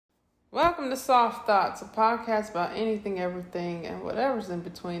Welcome to Soft Thoughts, a podcast about anything, everything, and whatever's in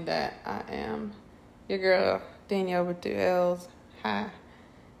between that. I am your girl, Danielle with two L's. Hi.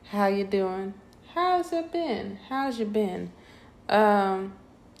 How you doing? How's it been? How's you been? I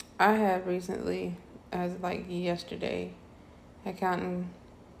had recently, as like yesterday, I gotten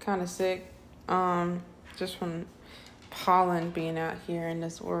kind of sick, just from pollen being out here in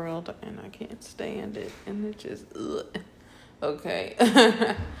this world, and I can't stand it, and it just, ugh. Okay.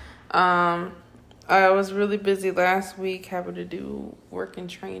 I was really busy last week having to do work and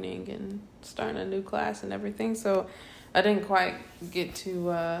training and starting a new class and everything, so I didn't quite get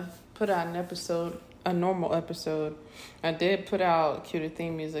to put out a normal episode. I did put out Cue the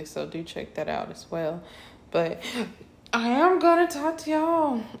Theme music, so do check that out as well. But I am gonna talk to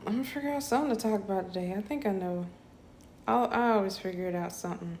y'all. I'm gonna figure out something to talk about today. I think I know. I always figure it out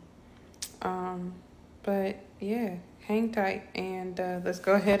something. But yeah, hang tight and let's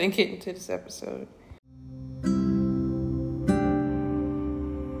go ahead and get into this episode.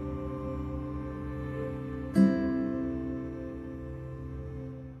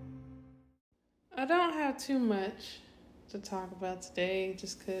 I don't have too much to talk about today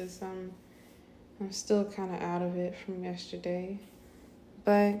just because I'm still kind of out of it from yesterday.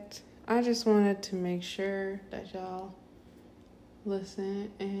 But I just wanted to make sure that y'all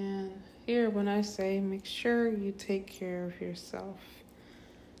listen and hear when I say make sure you take care of yourself.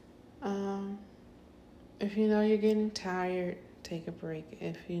 If you know you're getting tired, take a break.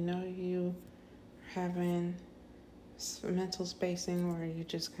 If you know you are having mental spacing where you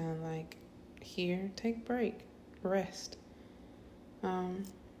just kind of like here, take a break, rest. I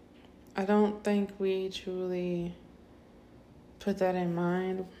don't think we truly put that in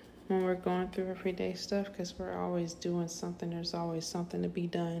mind when we're going through everyday stuff because we're always doing something. There's always something to be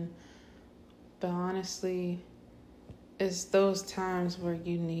done. But honestly, it's those times where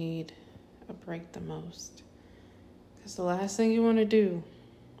you need a break the most. Because the last thing you want to do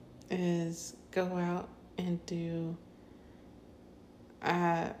is go out and do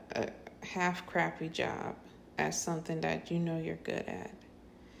a half crappy job at something that you know you're good at.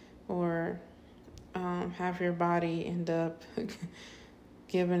 Or have your body end up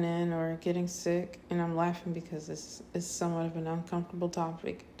giving in or getting sick. And I'm laughing because this is somewhat of an uncomfortable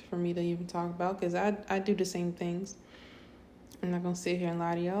topic for me to even talk about because I do the same things. I'm not going to sit here and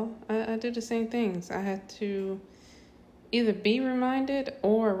lie to y'all. I do the same things. I had to either be reminded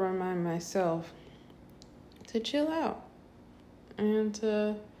or remind myself to chill out and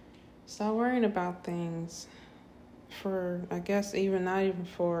to stop worrying about things for, I guess, if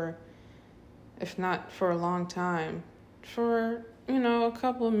not for a long time, for, a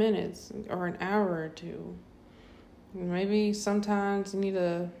couple of minutes or an hour or two. Maybe sometimes you need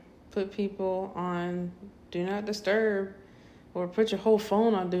to put people on Do Not Disturb or put your whole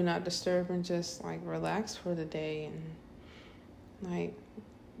phone on Do Not Disturb and just like relax for the day and like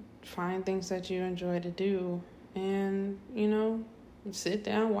find things that you enjoy to do and, sit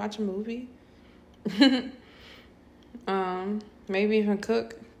down, watch a movie. Maybe even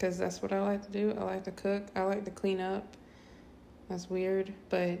cook because that's what I like to do. I like to cook. I like to clean up. That's weird,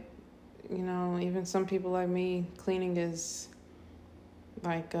 but even some people like me, cleaning is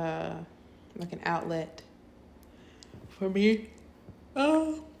like an outlet for me.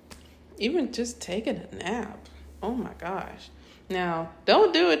 Even just taking a nap. Oh my gosh. Now,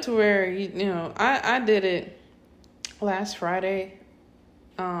 don't do it to where I did it last Friday.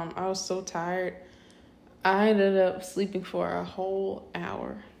 I was so tired. I ended up sleeping for a whole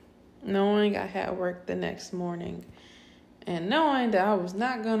hour, knowing I had work the next morning. And knowing that I was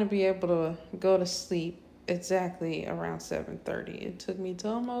not going to be able to go to sleep exactly around 7:30. It took me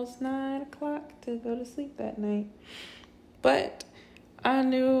till almost 9 o'clock to go to sleep that night. But I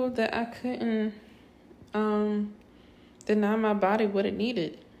knew that I couldn't deny my body what it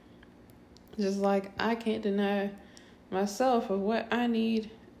needed. Just like I can't deny myself of what I need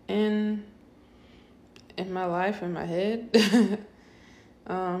in my life, in my head.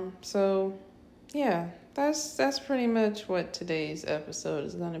 So yeah. That's pretty much what today's episode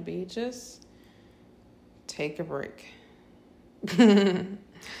is going to be. Just take a break. And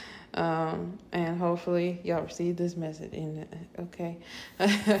hopefully y'all receive this message okay.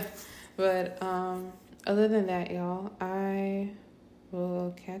 But other than that, y'all, I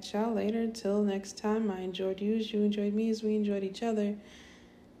will catch y'all later. Until next time, I enjoyed you as you enjoyed me as we enjoyed each other.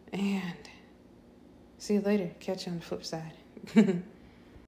 And see you later. Catch you on the flip side.